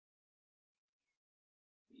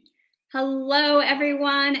Hello,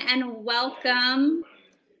 everyone, and welcome.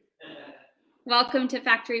 Welcome to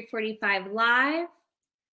Factory 45 Live,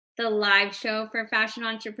 the live show for fashion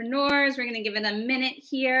entrepreneurs. We're going to give it a minute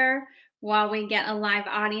here while we get a live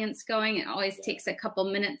audience going. It always takes a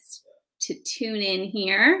couple minutes to tune in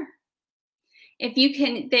here. If you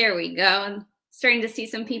can, there we go. I'm starting to see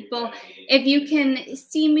some people. If you can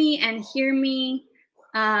see me and hear me,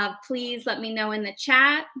 please let me know in the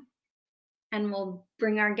chat, and we'll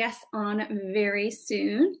bring our guests on very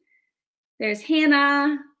soon. There's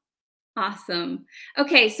Hannah. Awesome.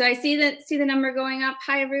 Okay, so I see the number going up.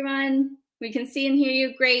 Hi, everyone. We can see and hear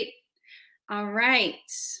you. Great. All right.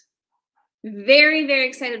 Very, very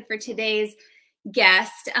excited for today's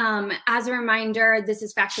guest. As a reminder, this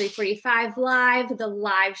is Factory 45 Live, the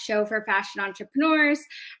live show for fashion entrepreneurs.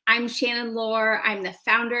 I'm Shannon Lohr. I'm the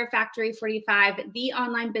founder of Factory 45, the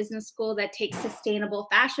online business school that takes sustainable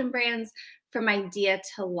fashion brands from idea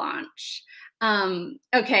to launch.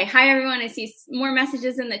 Okay, hi everyone. I see more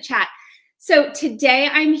messages in the chat. So today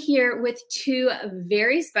I'm here with two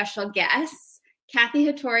very special guests, Kathy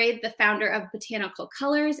Hattori, the founder of Botanical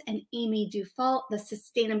Colors, and Amy DuFault, the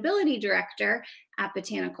sustainability director at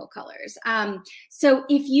Botanical Colors. So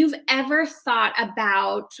if you've ever thought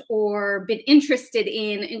about or been interested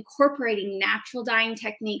in incorporating natural dyeing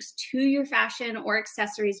techniques to your fashion or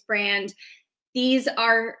accessories brand, these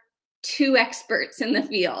are two experts in the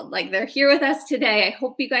field. Like, they're here with us today. I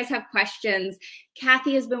hope you guys have questions.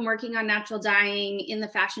 Kathy has been working on natural dyeing in the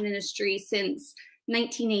fashion industry since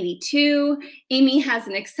 1982. Amy has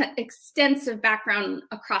an extensive background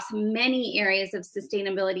across many areas of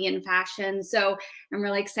sustainability in fashion. So I'm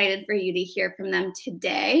really excited for you to hear from them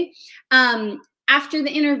today. After the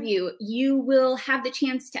interview, you will have the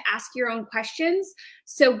chance to ask your own questions.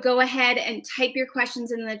 So go ahead and type your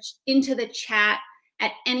questions into the chat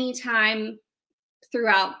at any time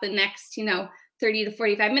throughout the next, 30 to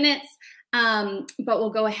 45 minutes. But we'll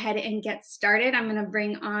go ahead and get started. I'm going to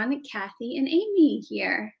bring on Kathy and Amy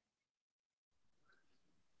here.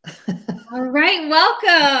 All right,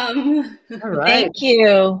 welcome. All right. Thank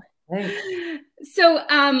you. Thanks. So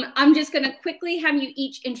I'm just going to quickly have you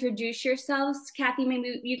each introduce yourselves. Kathy,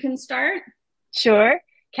 maybe you can start. Sure.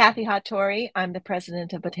 Kathy Hattori. I'm the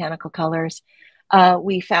president of Botanical Colors.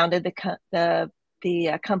 We founded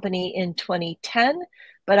the company in 2010,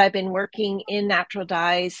 but I've been working in natural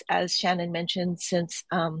dyes, as Shannon mentioned, since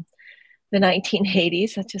the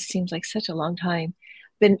 1980s. That just seems like such a long time.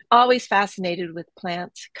 Been always fascinated with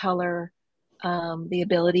plants, color, the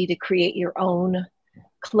ability to create your own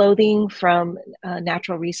clothing from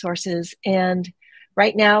natural resources. And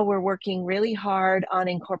right now we're working really hard on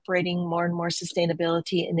incorporating more and more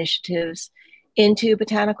sustainability initiatives into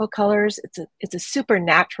Botanical Colors. It's a super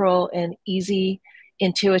natural and easy,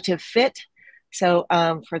 intuitive fit. So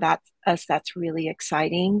for us, that's really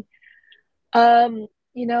exciting.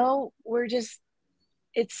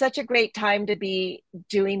 It's such a great time to be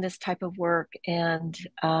doing this type of work, and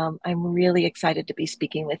I'm really excited to be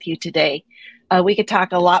speaking with you today. We could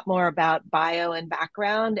talk a lot more about bio and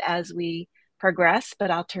background as we progress,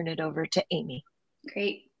 but I'll turn it over to Amy.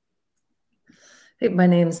 Great. Hey, my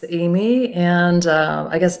name's Amy, and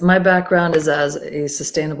I guess my background is as a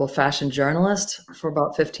sustainable fashion journalist for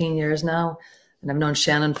about 15 years now, and I've known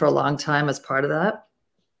Shannon for a long time as part of that.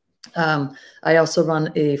 I also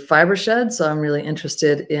run a fiber shed, so I'm really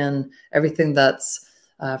interested in everything that's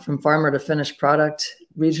from farmer to finished product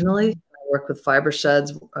regionally. I work with fiber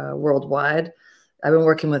sheds worldwide. I've been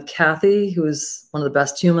working with Kathy, who's one of the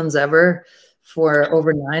best humans ever, for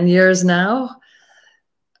over 9 years now.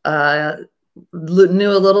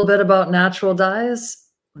 Knew a little bit about natural dyes,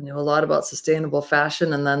 knew a lot about sustainable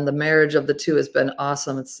fashion, and then the marriage of the two has been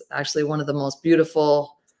awesome. It's actually one of the most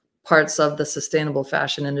beautiful parts of the sustainable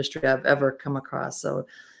fashion industry I've ever come across. So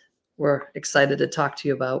we're excited to talk to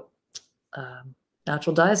you about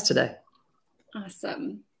natural dyes today.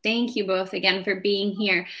 Awesome. Thank you both again for being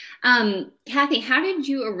here. Kathy, how did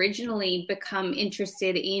you originally become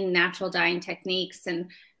interested in natural dyeing techniques?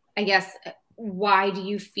 And I guess, why do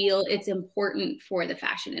you feel it's important for the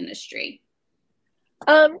fashion industry?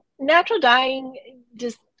 Natural dyeing,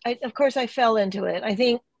 of course, I fell into it. I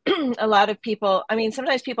think a lot of people,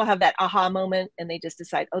 sometimes people have that aha moment and they just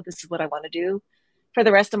decide, oh, this is what I want to do for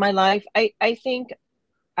the rest of my life. I think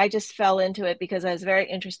I just fell into it because I was very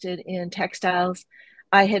interested in textiles.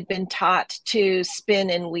 I had been taught to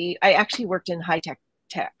spin and weave. I actually worked in high-tech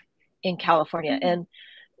in California, and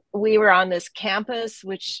we were on this campus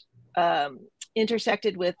which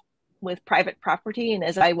intersected with private property. And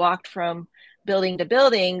as I walked from building to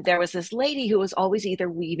building, there was this lady who was always either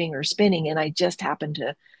weaving or spinning. And I just happened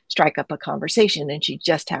to strike up a conversation, and she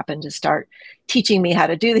just happened to start teaching me how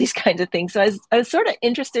to do these kinds of things. So I was sort of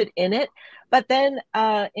interested in it. But then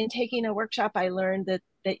in taking a workshop, I learned that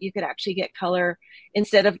you could actually get color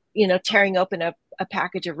instead of, tearing open a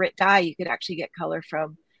package of RIT dye. You could actually get color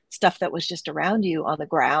from stuff that was just around you on the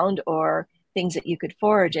ground, or things that you could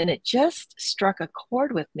forage. And it just struck a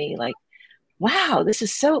chord with me, like, wow, this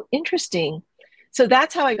is so interesting. So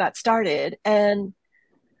that's how I got started. And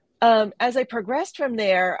as I progressed from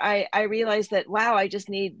there, I realized that, wow,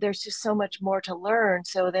 there's just so much more to learn.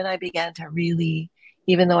 So then I began to really,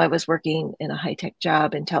 even though I was working in a high-tech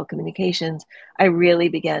job in telecommunications, I really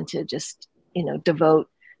began to just, devote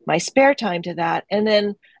my spare time to that. And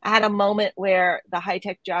then I had a moment where the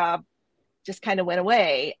high-tech job just kind of went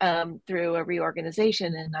away through a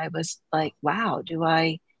reorganization. And I was like, wow, do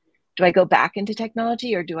I go back into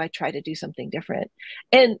technology, or do I try to do something different?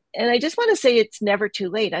 And I just want to say it's never too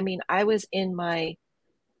late. I mean, I was in my,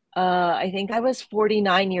 I think I was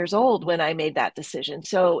 49 years old when I made that decision.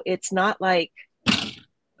 So it's not like,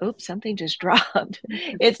 oops, something just dropped.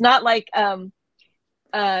 It's not like,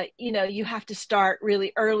 you have to start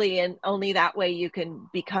really early, and only that way you can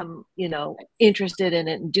become, interested in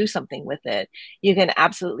it and do something with it. You can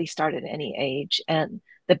absolutely start at any age. And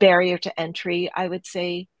the barrier to entry, I would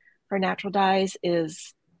say, for natural dyes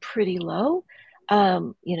is pretty low.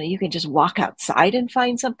 You can just walk outside and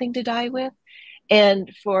find something to dye with. And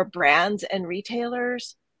for brands and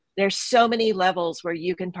retailers, there's so many levels where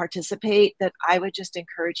you can participate that I would just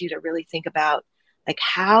encourage you to really think about, like,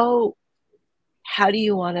 how do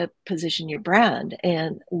you want to position your brand,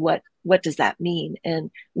 and what does that mean,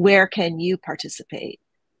 and where can you participate?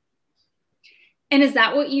 And is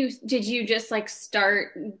that what did you just like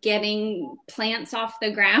start getting plants off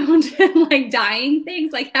the ground and like dyeing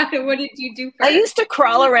things? Like what did you do first? I used to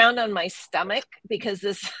crawl around on my stomach because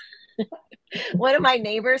one of my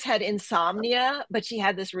neighbors had insomnia, but she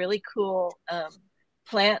had this really cool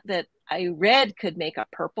plant that I read could make a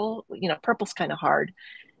purple. Purple's kind of hard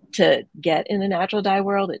to get in the natural dye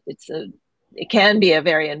world. It can be a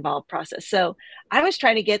very involved process. So I was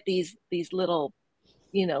trying to get these little,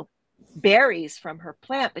 berries from her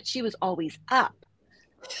plant, but she was always up.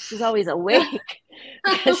 She was always awake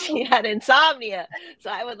because she had insomnia. So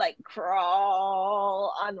I would like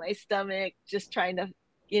crawl on my stomach, just trying to,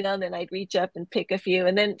 and then I'd reach up and pick a few.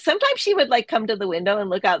 And then sometimes she would like come to the window and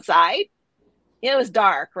look outside. It was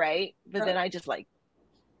dark, right? But then I just like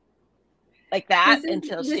that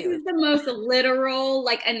until this she was. Is the most literal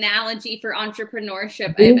like analogy for entrepreneurship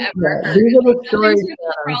I've ever heard. These are the stories.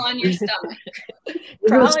 Crawl on your stomach.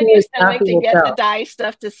 Crawl on your stomach to get the dye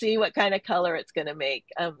stuff to see what kind of color it's going to make.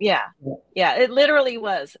 Yeah, it literally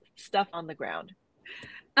was stuff on the ground.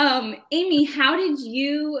 Amy, how did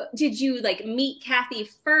you like meet Kathy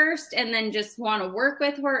first and then just want to work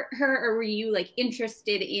with her, or were you like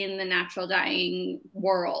interested in the natural dyeing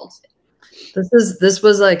world? This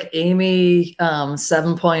was like Amy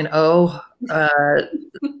 7.0. I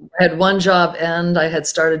had one job end. I had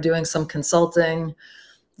started doing some consulting,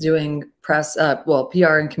 doing press,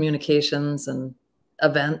 PR and communications and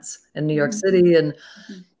events in New York City.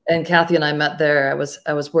 And Kathy and I met there.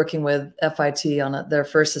 I was working with FIT on their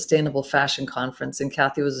first sustainable fashion conference, and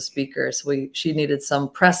Kathy was a speaker. So she needed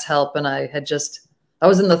some press help, and I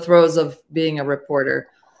was in the throes of being a reporter,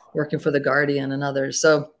 working for The Guardian and others.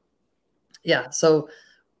 So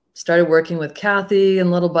started working with Kathy, and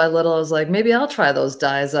little by little, I was like, maybe I'll try those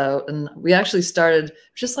dyes out. And we actually started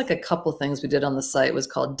just like a couple things we did on the site. It was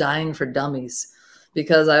called Dyeing for Dummies,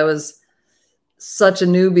 because I was such a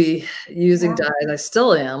newbie using dyes. I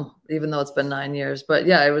still am, even though it's been 9 years. But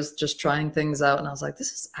yeah, I was just trying things out, and I was like,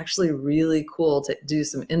 this is actually really cool to do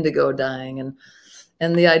some indigo dyeing.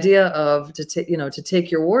 And the idea of to take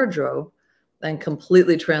your wardrobe and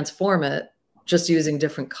completely transform it just using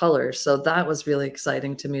different colors. So that was really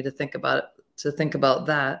exciting to me to think about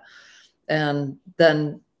that. And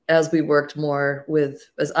then as I worked more with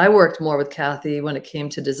Kathy when it came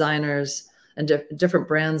to designers and different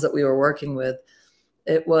brands that we were working with,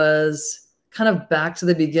 it was kind of back to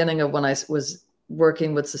the beginning of when I was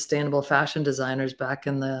working with sustainable fashion designers back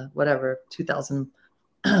in the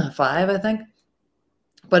 2005, I think.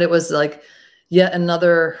 But it was like yet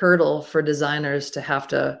another hurdle for designers to have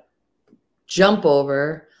to jump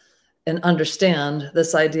over and understand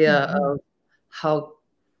this idea of how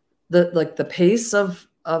the pace of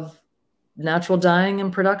natural dyeing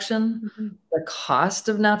and production, the cost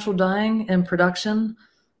of natural dyeing and production,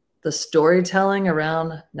 the storytelling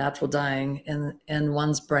around natural dyeing in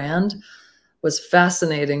one's brand. was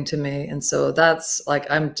fascinating to me. And so that's like,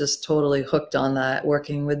 I'm just totally hooked on that,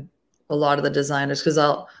 working with a lot of the designers, because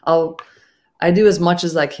I do as much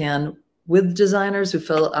as I can with designers who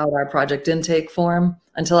fill out our project intake form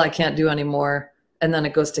until I can't do anymore. And then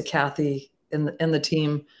it goes to Kathy in the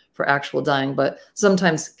team for actual dyeing. But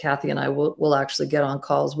sometimes Kathy and I will actually get on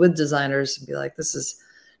calls with designers and be like, this is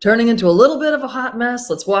turning into a little bit of a hot mess.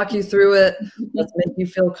 Let's walk you through it. Let's make you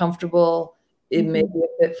feel comfortable. It may be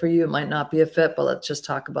a fit for you. It might not be a fit, but let's just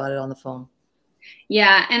talk about it on the phone.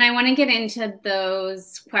 Yeah. And I want to get into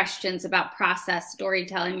those questions about process,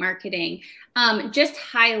 storytelling, marketing, just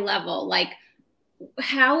high level, like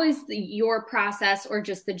how is your process or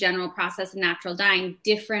just the general process of natural dyeing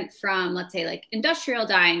different from, let's say, like industrial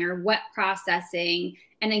dyeing or wet processing?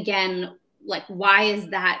 And again, like, why is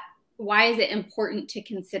it important to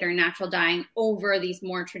consider natural dyeing over these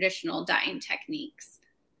more traditional dyeing techniques?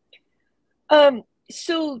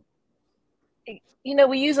 So, you know,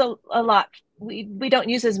 we use a lot. We don't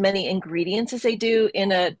use as many ingredients as they do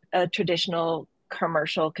in a traditional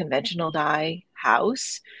commercial conventional dye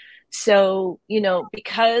house. So, you know,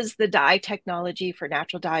 because the dye technology for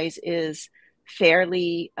natural dyes is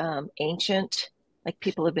fairly ancient, like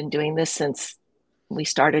people have been doing this since we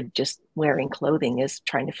started just wearing clothing, is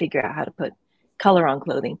trying to figure out how to put color on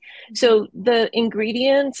clothing. So the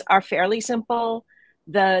ingredients are fairly simple.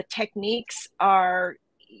 The techniques are,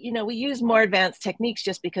 you know, we use more advanced techniques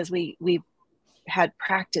just because we've had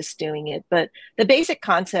practice doing it, but the basic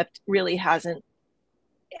concept really hasn't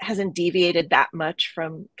deviated that much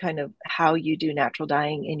from kind of how you do natural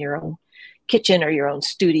dyeing in your own kitchen or your own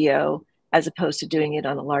studio, as opposed to doing it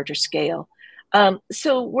on a larger scale.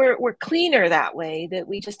 So we're cleaner that way, that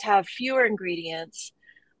we just have fewer ingredients,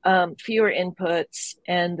 fewer inputs,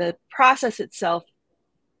 and the process itself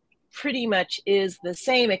pretty much is the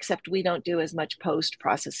same, except we don't do as much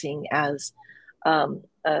post-processing as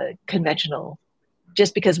conventional,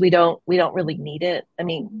 just because we don't really need it. I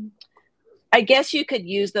mean, I guess you could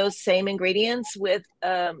use those same ingredients with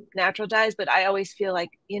natural dyes, but I always feel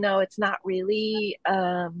like, you know, it's not really,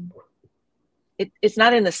 it's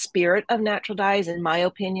not in the spirit of natural dyes, in my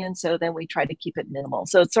opinion. So then we try to keep it minimal.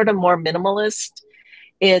 So it's sort of more minimalist.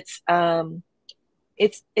 It's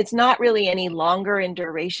not really any longer in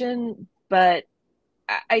duration, but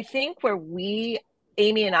I think where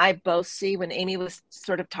Amy and I both see, when Amy was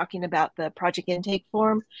sort of talking about the project intake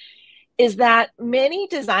form, is that many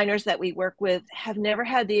designers that we work with have never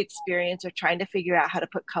had the experience of trying to figure out how to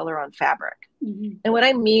put color on fabric. And what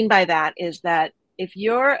I mean by that is that if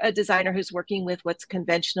you're a designer who's working with what's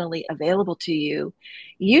conventionally available to you,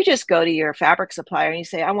 you just go to your fabric supplier and you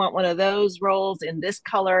say, I want one of those rolls in this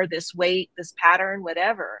color, this weight, this pattern,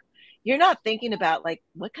 whatever. You're not thinking about, like,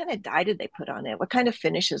 what kind of dye did they put on it? What kind of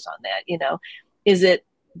finishes on that? You know,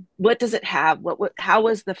 what does it have? How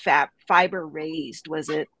was the fiber raised? Was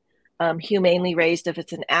it humanely raised if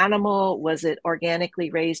it's an animal? Was it organically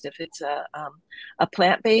raised if it's a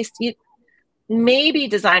plant-based? Maybe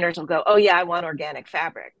designers will go, oh yeah, I want organic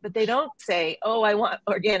fabric, but they don't say, oh, I want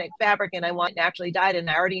organic fabric and I want naturally dyed, and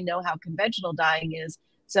I already know how conventional dyeing is,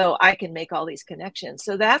 so I can make all these connections.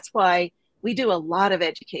 So that's why we do a lot of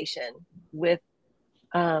education with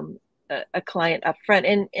a client up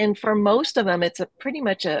front. And for most of them, it's pretty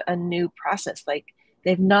much a new process. Like,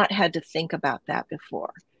 they've not had to think about that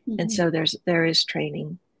before. And so there is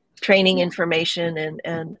training information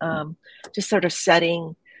and just sort of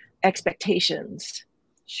setting expectations.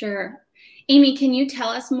 Sure. Amy, can you tell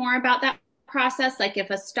us more about that process? Like,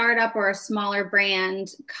 if a startup or a smaller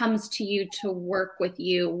brand comes to you to work with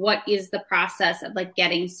you, what is the process of, like,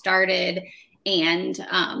 getting started, and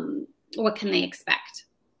what can they expect?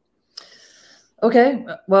 Okay.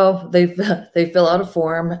 Well, they fill out a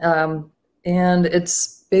form, and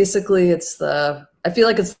it's basically, I feel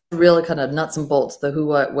like it's really kind of nuts and bolts, the who,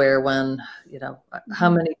 what, where, when, you know,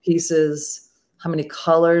 how many pieces, how many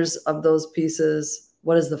colors of those pieces,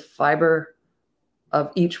 what is the fiber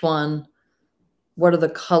of each one, what are the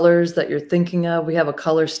colors that you're thinking of. We have a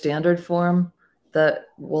color standard form that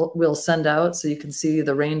we'll send out so you can see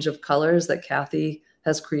the range of colors that Kathy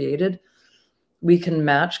has created. We can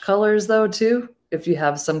match colors though too. If you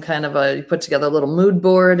have some kind of you put together a little mood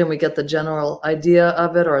board and we get the general idea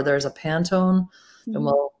of it, or there's a Pantone, then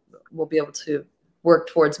we'll be able to work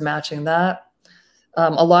towards matching that.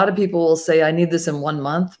 A lot of people will say, I need this in 1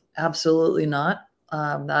 month. Absolutely not.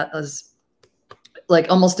 That is like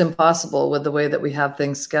almost impossible with the way that we have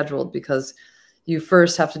things scheduled, because you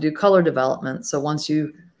first have to do color development. So once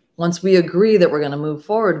we agree that we're going to move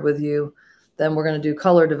forward with you, then we're going to do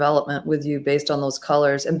color development with you based on those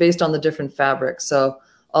colors and based on the different fabrics. So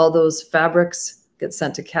all those fabrics gets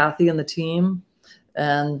sent to Kathy and the team,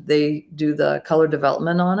 and they do the color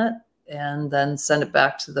development on it and then send it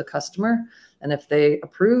back to the customer. And if they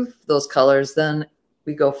approve those colors, then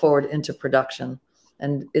we go forward into production.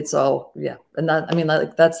 And it's all, yeah. And that, I mean,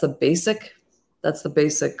 that's the basic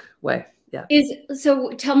way. Yeah.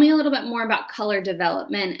 So tell me a little bit more about color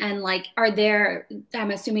development, and like,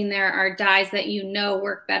 I'm assuming there are dyes that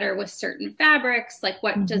work better with certain fabrics. Like,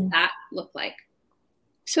 what does that look like?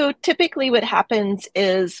 So typically what happens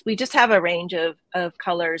is we just have a range of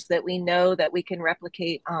colors that we know that we can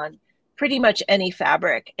replicate on pretty much any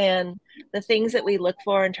fabric. And the things that we look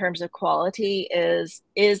for in terms of quality is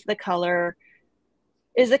the color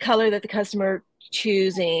that the customer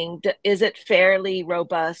choosing, is it fairly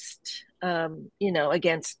robust,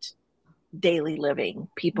 against daily living?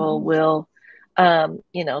 People will,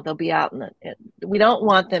 they'll be out we don't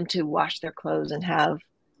want them to wash their clothes and have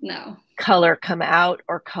color come out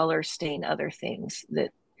or color stain other things.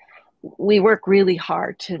 That we work really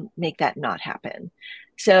hard to make that not happen.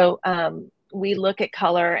 So we look at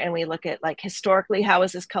color, and we look at, like, historically, how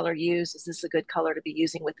is this color used? Is this a good color to be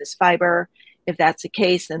using with this fiber? If that's the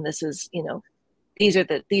case, then this is, these are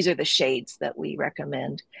the shades that we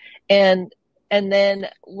recommend. And then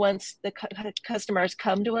once the customers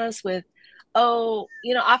come to us with,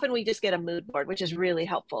 often we just get a mood board, which is really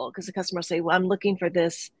helpful, because the customers say, well, I'm looking for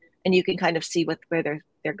this, and you can kind of see where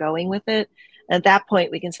they're going with it. And at that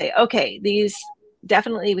point, we can say, okay, these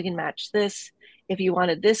definitely we can match this. If you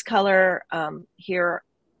wanted this color, here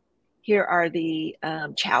are the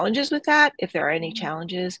challenges with that, if there are any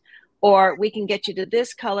challenges. Or we can get you to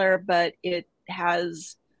this color, but it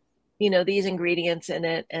has, these ingredients in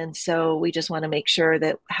it. And so we just want to make sure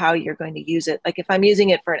that how you're going to use it. Like, if I'm using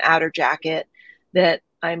it for an outer jacket that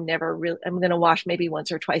I'm going to wash maybe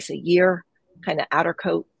once or twice a year, kind of outer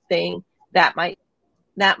coat thing, that might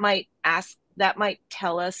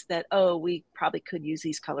tell us that, oh, we probably could use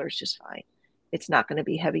these colors just fine. It's not going to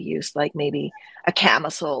be heavy use, like maybe a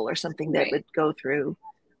camisole or something that would go through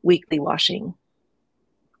weekly washing.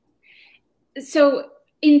 So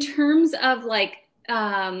in terms of like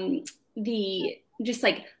I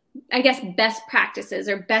guess best practices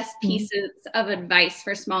or best pieces of advice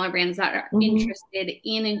for smaller brands that are interested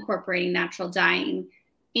in incorporating natural dyeing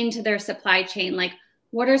into their supply chain, like,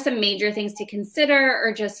 what are some major things to consider,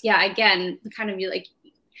 or just, again, kind of like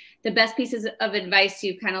the best pieces of advice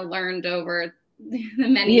you've kind of learned over the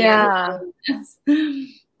many years?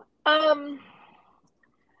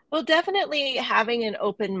 Well, definitely having an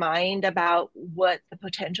open mind about what the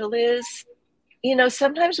potential is.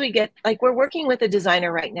 Sometimes we get, like, we're working with a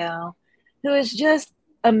designer right now who is just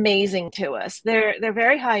amazing to us. They're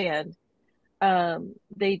very high end.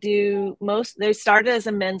 They started as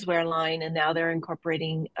a menswear line, and now they're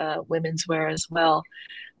incorporating women's wear as well.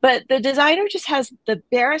 But the designer just has the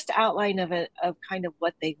barest outline of kind of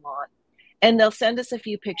what they want. And they'll send us a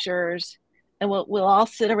few pictures, and we'll all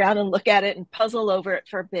sit around and look at it and puzzle over it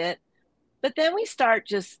for a bit. But then we start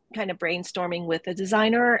just kind of brainstorming with the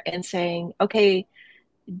designer and saying, okay,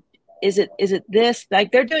 is it this?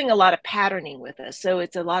 Like, they're doing a lot of patterning with us. So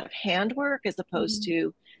it's a lot of handwork as opposed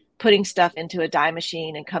to putting stuff into a dye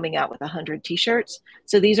machine and coming out with 100 t-shirts.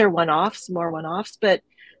 So these are more one-offs. But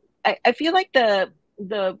I feel like the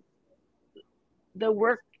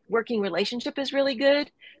working relationship is really good,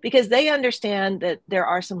 because they understand that there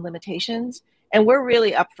are some limitations, and we're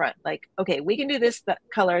really upfront. Like, okay, we can do this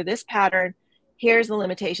color, this pattern. Here's the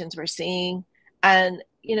limitations we're seeing. And,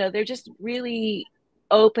 they're just really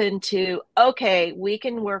open to, okay, we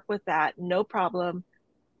can work with that, no problem.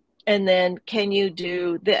 And then, can you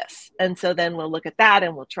do this? And so then we'll look at that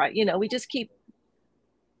and we'll try, we just keep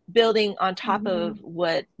building on top of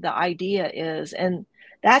what the idea is. And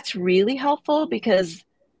that's really helpful, because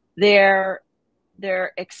they're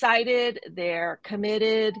excited, they're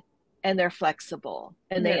committed, and they're flexible,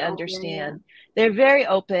 and they understand. They're very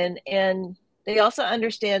open, and they also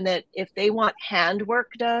understand that if they want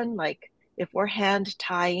handwork done, like if we're hand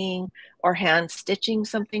tying or hand stitching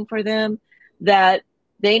something for them, that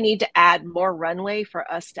they need to add more runway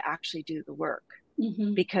for us to actually do the work,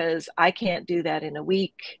 because I can't do that in a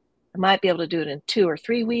week. I might be able to do it in 2 or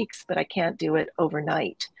 3 weeks, but I can't do it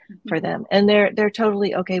overnight for them. And they're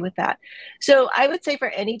totally okay with that. So I would say for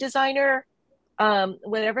any designer,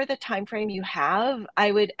 whatever the time frame you have,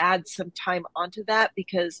 I would add some time onto that,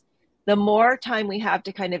 because the more time we have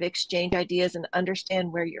to kind of exchange ideas and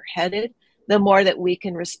understand where you're headed, the more that we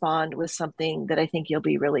can respond with something that I think you'll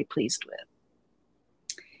be really pleased with.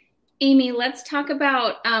 Amy, let's talk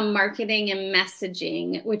about marketing and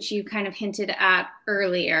messaging, which you kind of hinted at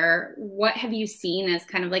earlier. What have you seen as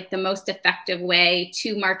kind of like the most effective way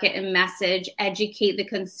to market and message, educate the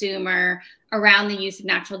consumer around the use of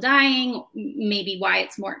natural dyeing, maybe why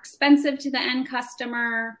it's more expensive to the end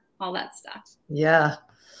customer, all that stuff? Yeah.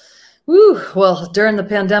 Woo. Well, during the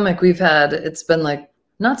pandemic, it's been like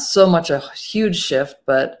not so much a huge shift,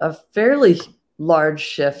 but a fairly large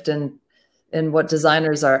shift in what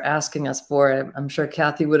designers are asking us for. I'm sure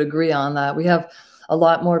Kathy would agree on that. We have a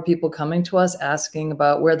lot more people coming to us asking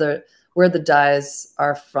about where the dyes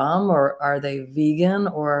are from, or are they vegan,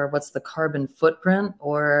 or what's the carbon footprint,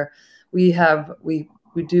 or we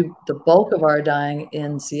do the bulk of our dyeing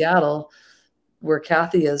in Seattle, where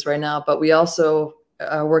Kathy is right now, but we also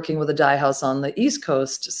are working with a dye house on the East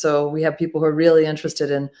Coast. So we have people who are really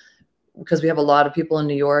interested in, because we have a lot of people in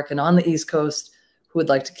New York and on the East Coast who would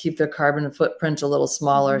like to keep their carbon footprint a little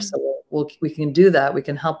smaller. Mm-hmm. So we can do that. We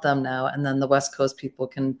can help them now. And then the West Coast people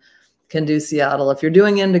can do Seattle. If you're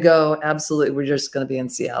doing indigo, absolutely, we're just going to be in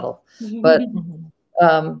Seattle. Mm-hmm.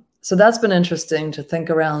 But so that's been interesting to think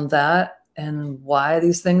around that and why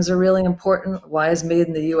these things are really important. Why is made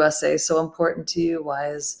in the USA so important to you?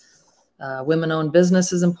 Why is women-owned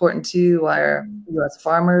businesses important to you? Why are U.S.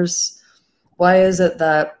 farmers? Why is it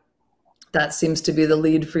that seems to be the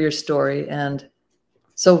lead for your story? And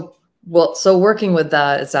so working with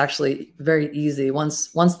that, it's actually very easy.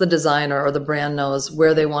 Once the designer or the brand knows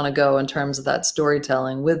where they want to go in terms of that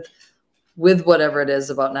storytelling with whatever it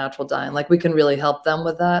is about natural dyeing, like we can really help them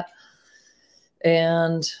with that.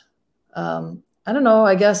 And I don't know,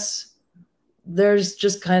 I guess there's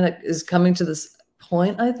just kind of is coming to this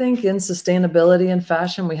point, I think, in sustainability and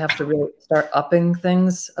fashion. We have to really start upping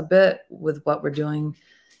things a bit with what we're doing.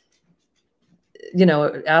 You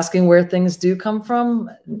know, asking where things do come from.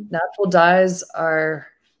 Natural dyes are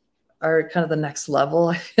kind of the next level.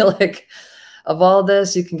 I feel like of all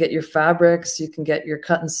this, you can get your fabrics, you can get your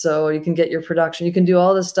cut and sew, you can get your production, you can do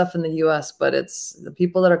all this stuff in the US, but it's the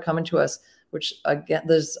people that are coming to us, which again,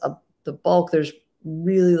 there's the bulk, there's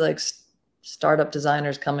really like startup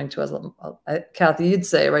designers coming to us. Kathy, you'd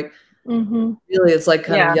say, right? Mm-hmm. Really, it's like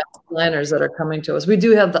kind of young designers that are coming to us. We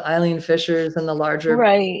do have the EILEEN Fishers and the larger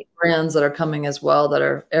brands that are coming as well, that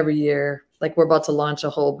are every year. Like we're about to launch a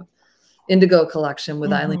whole indigo collection with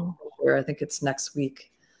EILEEN Fisher. I think it's next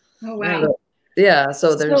week. Oh, wow. Yeah.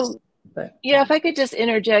 So there's. If I could just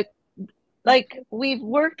interject, like we've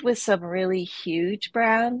worked with some really huge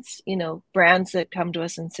brands, you know, brands that come to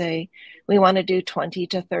us and say, we want to do 20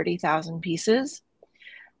 to 30,000 pieces.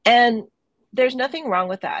 And there's nothing wrong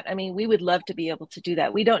with that. I mean, we would love to be able to do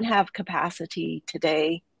that. We don't have capacity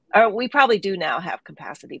today, or we probably do now have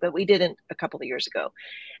capacity, but we didn't a couple of years ago.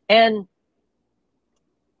 And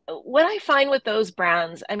what I find with those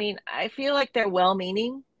brands, I mean, I feel like they're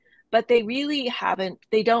well-meaning, but they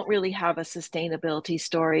don't really have a sustainability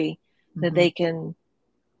story that they can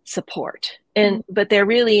support. And, but they're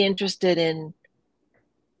really interested in,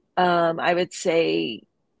 I would say,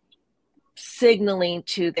 signaling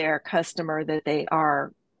to their customer that they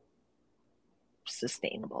are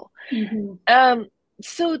sustainable.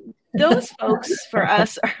 So those folks for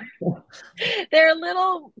us they're a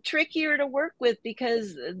little trickier to work with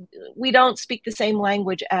because we don't speak the same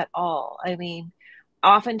language at all. I mean,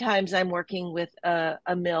 oftentimes I'm working with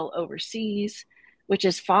a mill overseas, which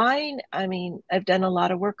is fine. I mean, I've done a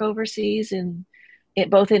lot of work overseas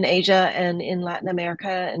both in Asia and in Latin America,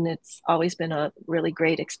 and it's always been a really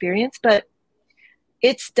great experience. But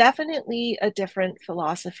it's definitely a different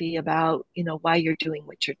philosophy about, you know, why you're doing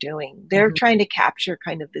what you're doing. They're trying to capture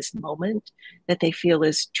kind of this moment that they feel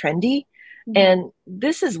is trendy. And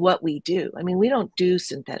this is what we do. I mean, we don't do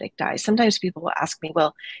synthetic dyes. Sometimes people will ask me,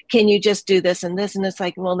 well, can you just do this and this? And it's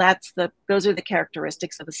like, well, those are the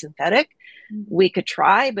characteristics of a synthetic. We could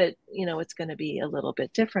try, but, you know, it's going to be a little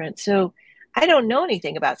bit different. So I don't know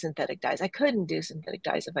anything about synthetic dyes. I couldn't do synthetic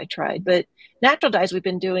dyes if I tried, but natural dyes we've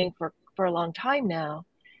been doing for a long time now.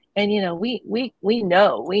 And, you know, we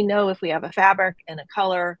know if we have a fabric and a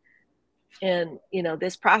color and, you know,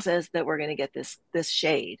 this process that we're going to get this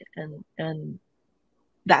shade, and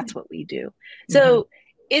that's what we do. So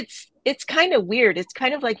it's kind of weird. It's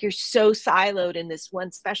kind of like you're so siloed in this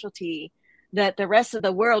one specialty that the rest of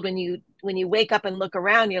the world, when you wake up and look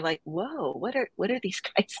around, you're like, whoa, what are these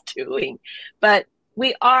guys doing? But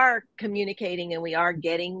we are communicating and we are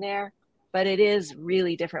getting there, but it is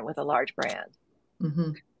really different with a large brand.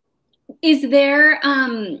 Is there,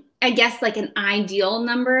 I guess, like an ideal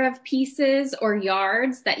number of pieces or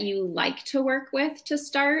yards that you like to work with to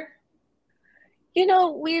start? You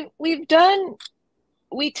know, we've done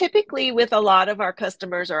we typically, with a lot of our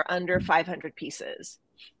customers, are under 500 pieces.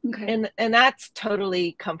 Okay. And that's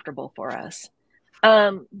totally comfortable for us.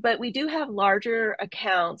 But we do have larger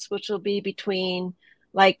accounts, which will be between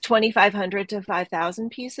like 2,500 to 5,000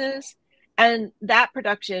 pieces. And that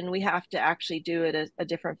production, we have to actually do it at a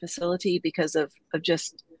different facility because of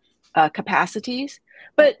just capacities.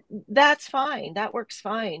 But that's fine. That works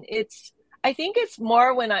fine. I think it's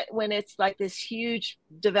more when it's like this huge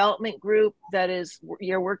development group that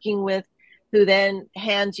you're working with, who then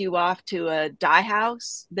hands you off to a dye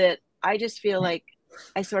house, that I just feel like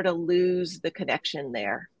I sort of lose the connection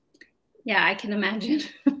there. Yeah, I can imagine.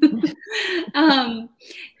 I'm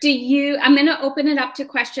going to open it up to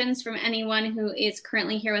questions from anyone who is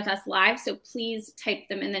currently here with us live. So please type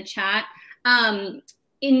them in the chat.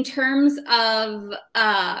 In terms of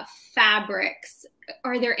fabrics,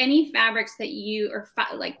 are there any fabrics that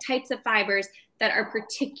like types of fibers that are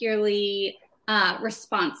particularly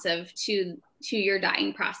responsive to your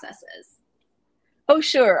dyeing processes? Oh,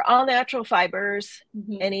 sure. All natural fibers,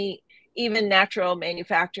 even natural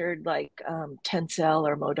manufactured like Tencel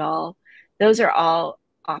or Modal, those are all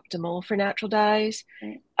optimal for natural dyes.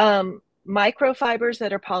 Right. Microfibers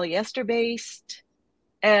that are polyester based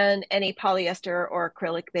and any polyester or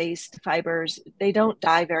acrylic based fibers, they don't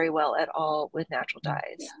dye very well at all with natural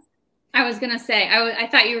dyes. Yeah. I was going to say, I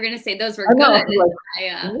thought you were going to say those were good.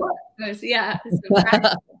 Yeah.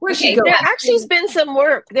 Okay, there actually has been some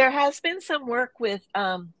work. There has been some work with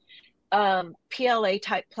PLA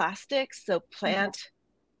type plastics, so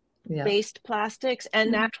plant-based plastics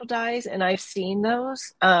and natural dyes, and I've seen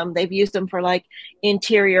those. They've used them for like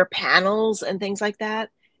interior panels and things like that,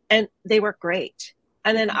 and they work great.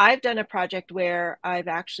 And then I've done a project where I've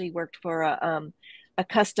actually worked for a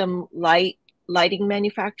custom lighting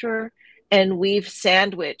manufacturer, and we've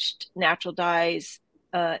sandwiched natural dyes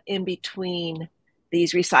in between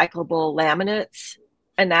these recyclable laminates,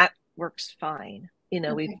 and that works fine.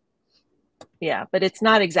 But it's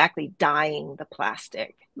not exactly dyeing the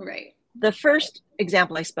plastic. Right. The first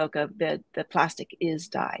example I spoke of, the plastic is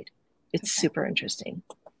dyed. It's super interesting.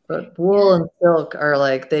 But wool and silk are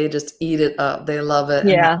like, they just eat it up. They love it.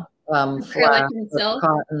 Yeah. And flax,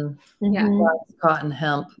 cotton, cotton,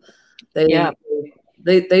 hemp. They do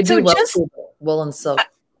well too, wool and silk.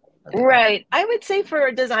 Right. I would say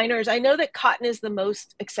for designers, I know that cotton is the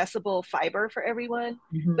most accessible fiber for everyone,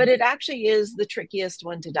 but it actually is the trickiest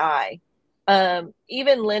one to dye.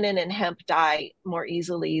 Even linen and hemp dye more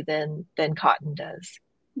easily than cotton does.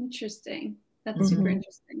 Interesting. That's super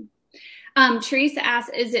interesting. Teresa asks,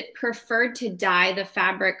 is it preferred to dye the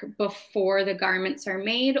fabric before the garments are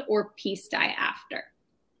made or piece dye after?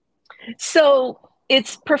 So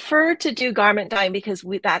it's preferred to do garment dyeing because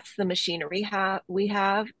that's the machinery we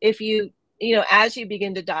have. If as you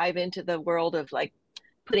begin to dive into the world of like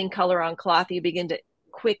putting color on cloth, you begin to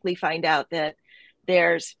quickly find out that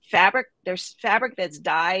there's fabric that's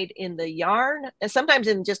dyed in the yarn, and sometimes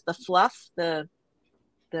in just the fluff, the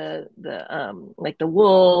like the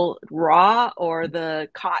wool raw or the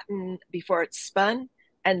cotton before it's spun,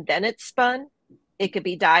 and then it's spun. It could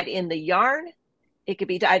be dyed in the yarn, it could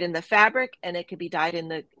be dyed in the fabric, and it could be dyed in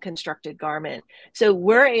the constructed garment. So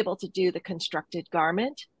we're able to do the constructed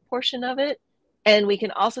garment portion of it, and we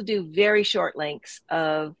can also do very short lengths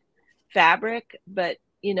of fabric. But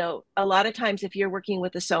a lot of times if you're working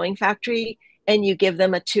with a sewing factory and you give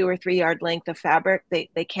them a 2 or 3 yard length of fabric,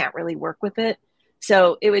 they can't really work with it.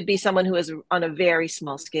 So it would be someone who is on a very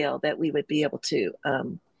small scale that we would be able to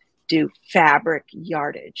do fabric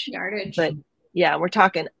yardage. But yeah, we're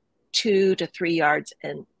talking 2 to 3 yards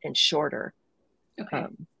and shorter,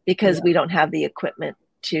 because we don't have the equipment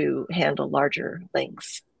to handle larger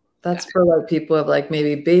lengths. That's for like people who have like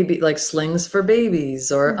maybe like slings for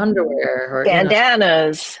babies or underwear or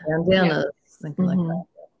bandanas, something like that.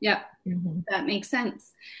 Yeah, that makes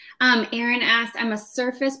sense. Erin asked, I'm a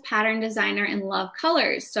surface pattern designer and love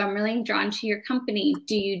colors, so I'm really drawn to your company.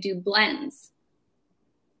 Do you do blends?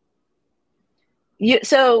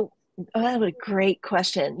 That's a great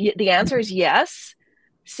question. The answer is yes.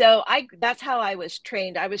 So that's how I was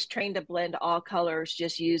trained. I was trained to blend all colors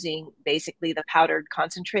just using basically the powdered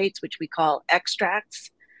concentrates, which we call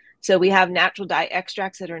extracts. So we have natural dye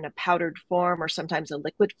extracts that are in a powdered form or sometimes a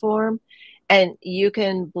liquid form. And you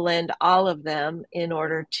can blend all of them in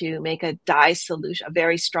order to make a dye solution, a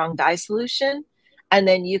very strong dye solution. And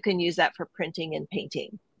then you can use that for printing and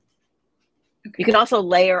painting. Okay. You can also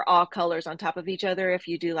layer all colors on top of each other. If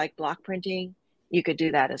you do like block printing, you could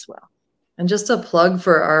do that as well. And just a plug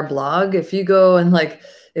for our blog, if you go and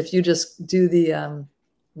if you just do the,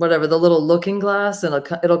 the little looking glass, and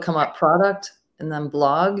it'll come up product, and then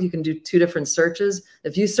blog. You can do 2 different searches.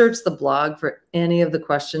 If you search the blog for any of the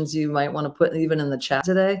questions you might want to put even in the chat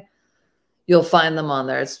today, you'll find them on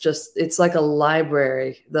there. It's like a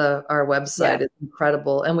library. Our website is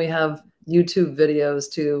incredible. And we have YouTube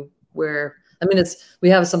videos too, where, I mean, we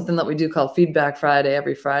have something that we do called Feedback Friday.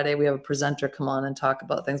 Every Friday we have a presenter come on and talk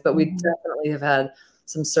about things, but we definitely have had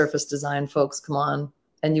some surface design folks come on,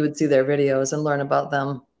 and you would see their videos and learn about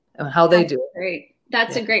them and how they do it. Great.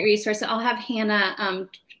 That's a great resource. I'll have Hannah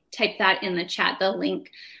type that in the chat, the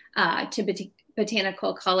link to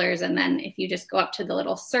Botanical Colors. And then if you just go up to the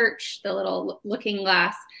little search, the little looking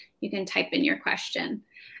glass, you can type in your question.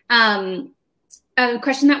 A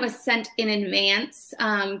question that was sent in advance.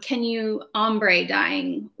 Can you ombre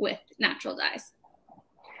dyeing with natural dyes?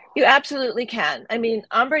 You absolutely can. I mean,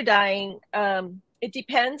 ombre dyeing, it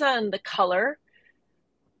depends on the color.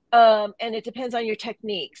 And it depends on your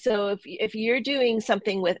technique. So if you're doing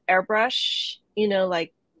something with airbrush, you know,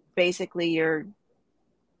 like basically you're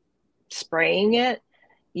spraying it,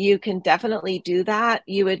 you can definitely do that.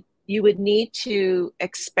 You would need to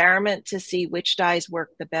experiment to see which dyes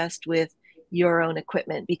work the best with your own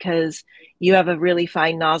equipment, because you have a really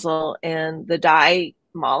fine nozzle and the dye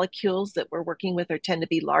molecules that we're working with tend to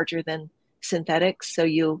be larger than synthetics. So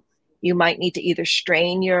you might need to either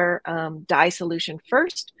strain your dye solution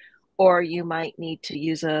first, or you might need to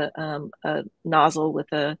use a nozzle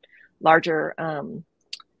with a larger,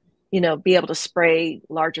 you know, be able to spray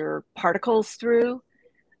larger particles through.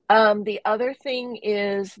 The other thing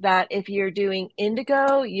is that if you're doing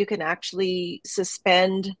indigo, you can actually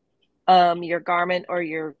suspend your garment or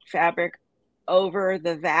your fabric over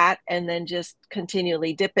the vat and then just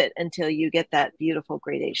continually dip it until you get that beautiful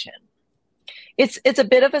gradation. It's a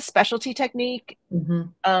bit of a specialty technique,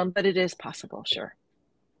 but it is possible, sure.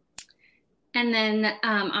 And then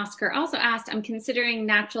Oscar also asked, I'm considering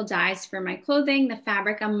natural dyes for my clothing. The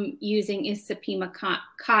fabric I'm using is Supima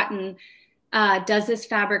cotton. Does this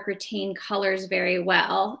fabric retain colors very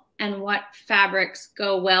well? And what fabrics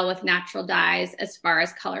go well with natural dyes as far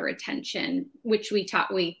as color retention, which we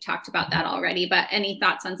talked about that already, but any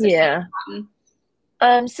thoughts on Supima cotton?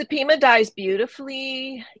 Supima dyes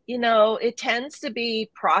beautifully. You know, it tends to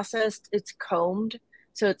be processed. It's combed,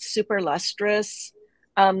 so it's super lustrous.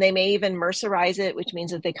 They may even mercerize it, which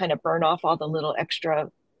means that they kind of burn off all the little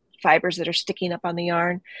extra fibers that are sticking up on the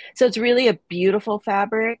yarn. So it's really a beautiful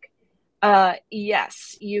fabric.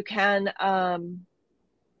 Yes, you can.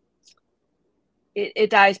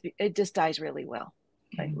 It just dyes really well,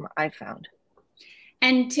 I've found.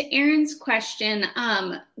 And to Erin's question,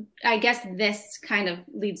 I guess this kind of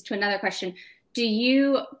leads to another question. Do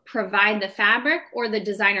you provide the fabric, or the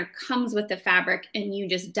designer comes with the fabric and you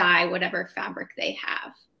just dye whatever fabric they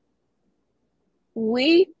have?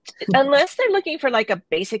 Unless they're looking for like a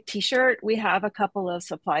basic t-shirt, we have a couple of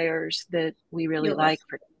suppliers that we really like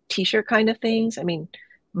for t-shirt kind of things. I mean,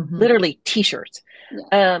 literally t-shirts.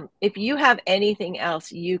 Yeah. If you have anything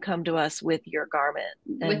else, you come to us with your garment,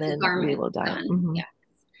 and then we will dye it.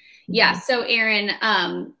 Yeah. So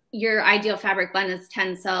Erin, your ideal fabric blend is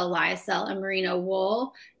Tencel, Lyocell, and merino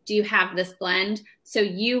wool. Do you have this blend? So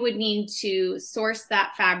you would need to source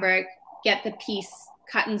that fabric, get the piece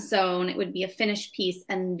cut and sewn. It would be a finished piece,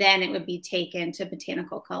 and then it would be taken to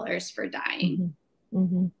Botanical Colors for dyeing.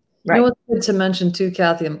 Right. You know what's good to mention too,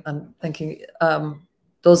 Kathy? I'm thinking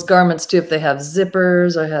those garments too, if they have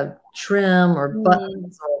zippers or have trim or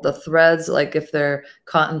buttons or the threads, like if they're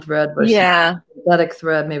cotton thread versus synthetic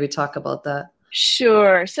thread, maybe talk about that.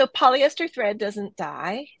 Sure. So polyester thread doesn't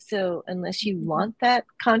dye. So unless you want that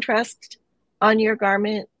contrast on your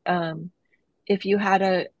garment, if you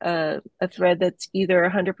had a thread that's either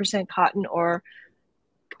 100% cotton or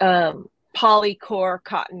polycore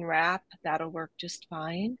cotton wrap, that'll work just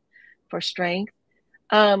fine for strength.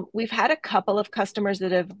 We've had a couple of customers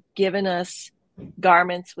that have given us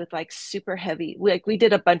garments with like super heavy, like we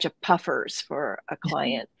did a bunch of puffers for a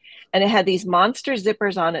client, and it had these monster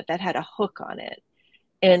zippers on it that had a hook on it.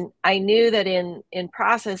 And I knew that in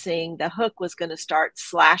processing, the hook was going to start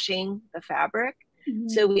slashing the fabric.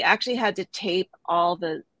 So we actually had to tape all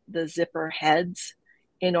the zipper heads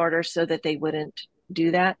in order so that they wouldn't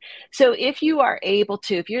do that. So if you are able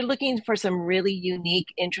to, if you're looking for some really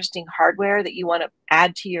unique, interesting hardware that you want to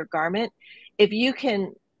add to your garment, if you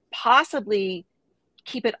can possibly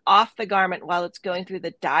keep it off the garment while it's going through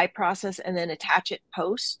the dye process and then attach it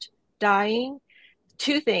post dyeing,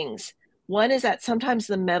 2 things. One is that sometimes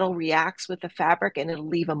the metal reacts with the fabric and it'll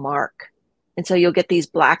leave a mark. And so you'll get these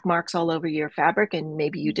black marks all over your fabric, and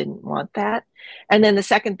maybe you didn't want that. And then the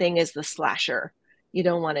second thing is the slasher. You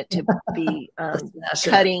don't want it to be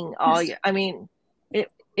cutting all your, I mean,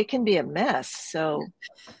 it can be a mess. So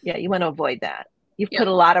yeah, you want to avoid that. You've put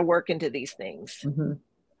a lot of work into these things. Mm-hmm.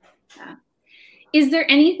 Yeah. Is there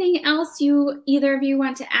anything else either of you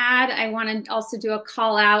want to add? I want to also do a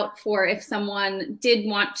call out for if someone did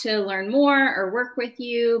want to learn more or work with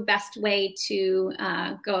you, best way to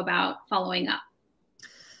go about following up.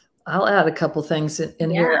 I'll add a couple things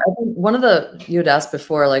in here. I think one of you had asked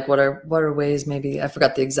before, like what are ways, maybe I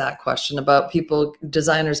forgot the exact question, about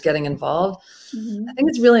designers getting involved. Mm-hmm. I think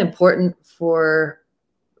it's really important for,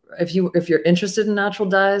 if you're interested in natural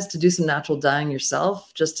dyes, to do some natural dyeing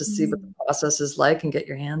yourself, just to see what the process is like and get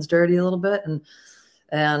your hands dirty a little bit,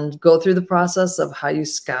 and go through the process of how you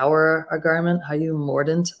scour a garment, how you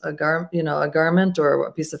mordant a garment or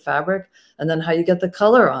a piece of fabric, and then how you get the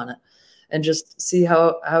color on it, and just see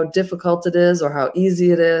how difficult it is or how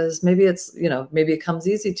easy it is. Maybe it's, maybe it comes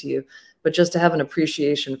easy to you, but just to have an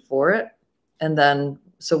appreciation for it. And then,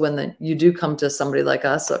 so when you do come to somebody like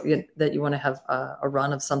us that you want to have a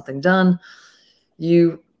run of something done,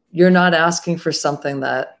 you're not asking for something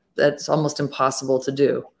that's almost impossible to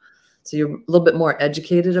do. So you're a little bit more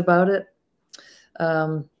educated about it.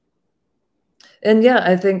 And yeah,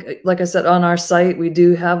 I think, like I said, on our site, we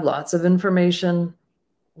do have lots of information.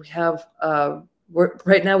 We have,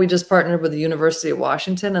 right now we just partnered with the University of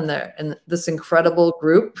Washington, and they're in this incredible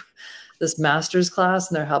group, this master's class,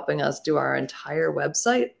 and they're helping us do our entire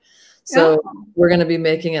website. So we're going to be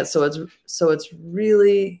making it so it's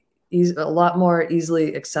really easy, a lot more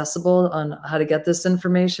easily accessible on how to get this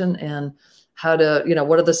information and how to,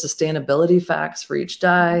 what are the sustainability facts for each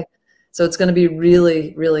dye. So it's going to be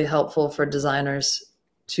really, really helpful for designers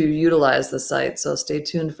to utilize the site. So stay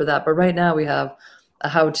tuned for that. But right now we have a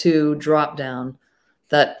how-to drop-down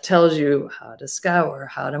that tells you how to scour,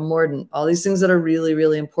 how to mordant, all these things that are really,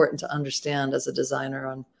 really important to understand as a designer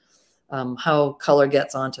on how color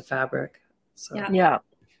gets onto fabric. So, yeah.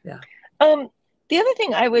 The other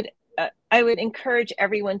thing I would encourage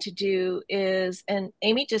everyone to do is, and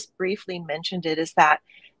Amy just briefly mentioned it, is that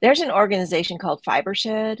there's an organization called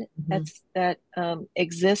Fibershed that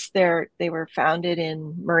exists there. They were founded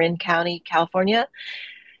in Marin County, California.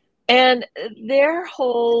 And their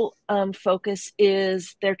whole focus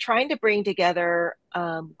is they're trying to bring together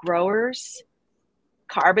growers,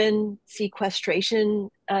 carbon sequestration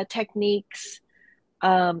techniques,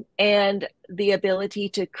 and the ability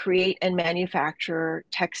to create and manufacture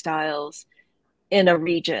textiles in a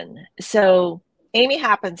region. So Amy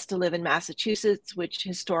happens to live in Massachusetts, which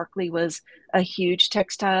historically was a huge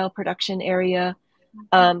textile production area.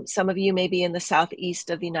 Some of you may be in the southeast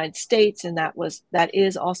of the United States, and that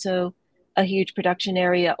is also a huge production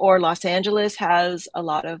area. Or Los Angeles has a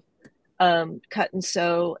lot of cut and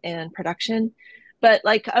sew and production. But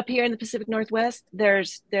like up here in the Pacific Northwest,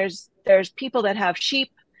 there's people that have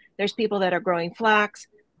sheep, there's people that are growing flax,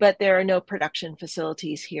 but there are no production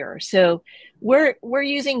facilities here. So we're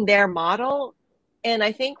using their model. And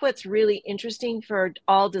I think what's really interesting for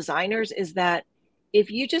all designers is that if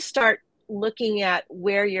you just start looking at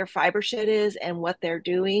where your Fibershed is and what they're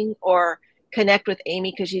doing, or connect with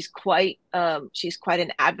Amy because she's quite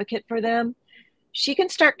an advocate for them, she can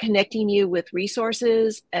start connecting you with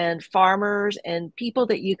resources and farmers and people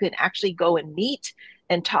that you can actually go and meet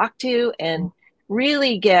and talk to and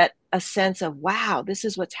really get a sense of, wow, this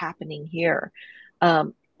is what's happening here.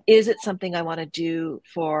 Is it something I want to do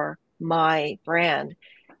for my brand?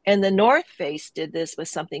 And the North Face did this with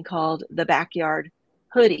something called the Backyard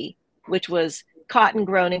Hoodie, which was cotton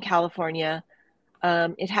grown in California.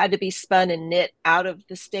 It had to be spun and knit out of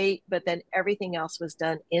the state, but then everything else was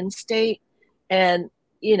done in state. And,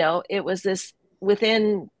 it was this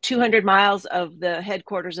within 200 miles of the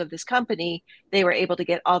headquarters of this company, they were able to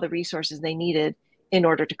get all the resources they needed in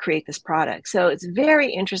order to create this product. So it's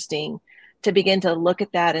very interesting to begin to look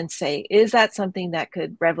at that and say, is that something that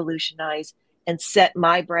could revolutionize and set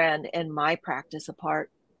my brand and my practice apart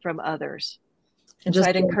from others? And so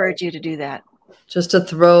I'd encourage you to do that. Just to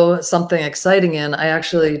throw something exciting in, I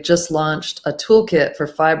actually just launched a toolkit for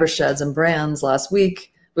Fibersheds and brands last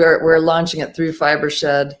week. We're launching it through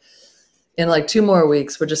Fibershed in like 2 more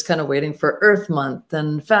weeks. We're just kind of waiting for Earth Month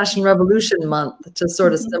and Fashion Revolution Month to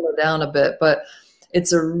sort of simmer down a bit. But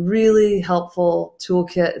it's a really helpful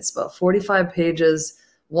toolkit. It's about 45 pages.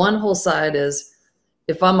 One whole side is,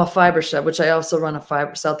 if I'm a Fibershed, which I also run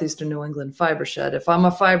a Southeastern New England Fibershed. If I'm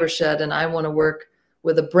a Fibershed and I want to work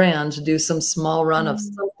with a brand to do some small run of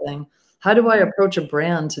something, how do I approach a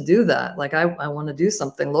brand to do that? Like I want to do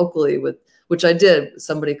something locally with, which I did,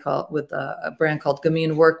 somebody called with a brand called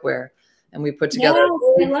Gamine Workwear. And we put together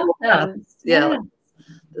I love those.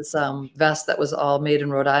 This vest that was all made in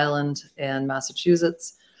Rhode Island and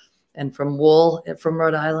Massachusetts. and from wool from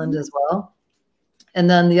Rhode Island as well. And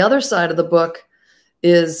then the other side of the book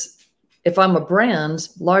is, if I'm a brand,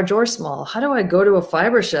 large or small, how do I go to a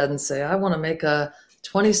fiber shed and say, I want to make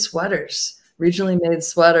 20 sweaters, regionally made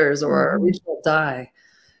sweaters, or a regional dye,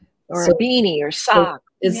 or a beanie or sock?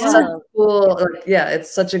 It's such a cool,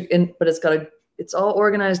 it's such but it's all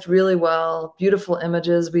organized really well, beautiful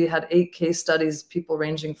images. We had 8 case studies, people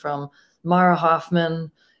ranging from Mara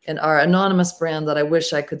Hoffman and our anonymous brand that I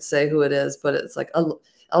wish I could say who it is, but it's like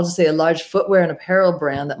I'll just say a large footwear and apparel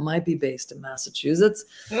brand that might be based in Massachusetts.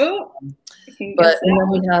 Oh, but and then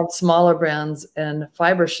we have smaller brands and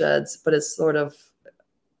fiber sheds, but it's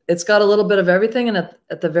got a little bit of everything. And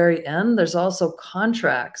at the very end, there's also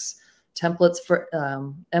contracts, templates for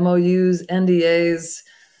MOUs, NDAs,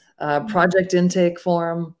 project intake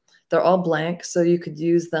form. They're all blank, so you could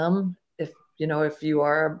use them if you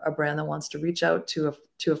are a brand that wants to reach out to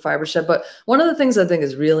a fiber shed. But one of the things I think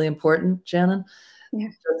is really important, Shannon,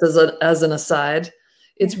 just as an aside,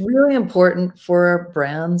 it's really important for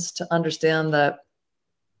brands to understand that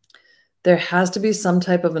there has to be some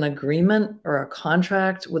type of an agreement or a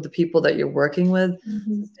contract with the people that you're working with.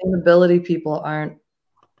 Sustainability people aren't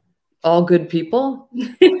all good people.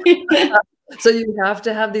 So you have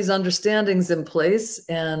to have these understandings in place.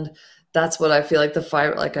 And that's what I feel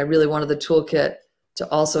like I really wanted the toolkit to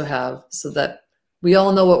also have, so that we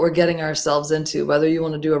all know what we're getting ourselves into, whether you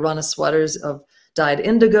want to do a run of sweaters of dyed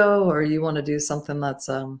indigo, or you want to do something that's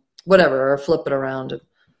whatever, or flip it around.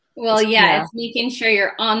 Well, it's making sure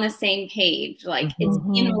you're on the same page. Like it's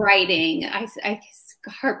in writing. I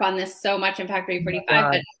harp on this so much in Factory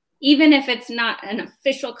 45, but even if it's not an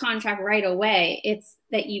official contract right away, it's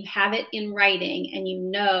that you have it in writing and you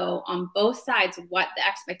know on both sides what the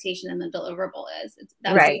expectation and the deliverable is.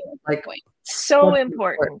 That's right. Like point. So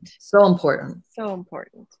important. So important. So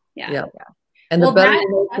important. Yeah. And the better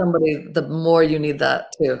you know somebody, the more you need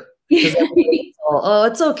that too. Oh,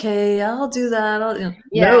 it's okay. I'll do that.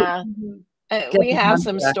 We have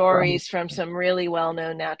some stories from some really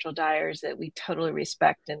well-known natural dyers that we totally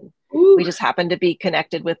respect, and we just happened to be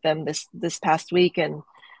connected with them this past week, and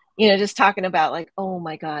just talking about like, oh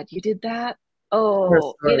my God, you did that?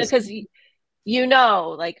 Oh, because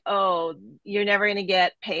like, oh, you're never going to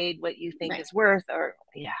get paid what you think is worth, or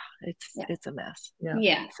it's a mess.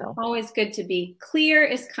 So always good to be clear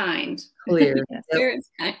is kind. Clear is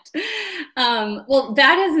kind. Well,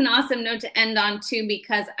 that is an awesome note to end on too,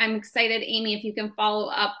 because I'm excited, Amy, if you can follow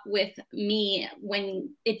up with me when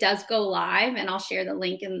it does go live, and I'll share the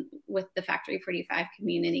link with the Factory 45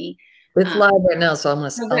 community. It's live right now, so I'm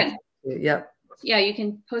going to you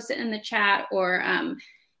can post it in the chat, or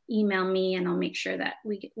email me, and I'll make sure that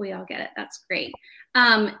we all get it. That's great.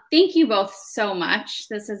 Thank you both so much.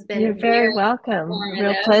 This has been You're very welcome.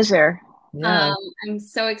 Real pleasure. I'm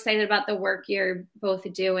so excited about the work you're both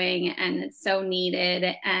doing, and it's so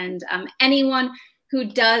needed. And anyone who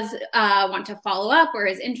does want to follow up or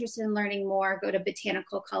is interested in learning more, go to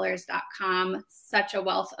botanicalcolors.com. Such a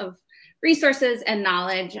wealth of resources and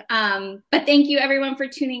knowledge. But thank you everyone for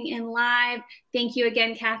tuning in live. Thank you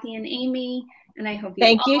again, Kathy and Amy. And I hope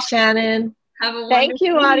Thank you, Shannon. Have a Thank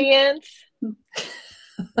you, audience.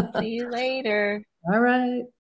 See you later. All right.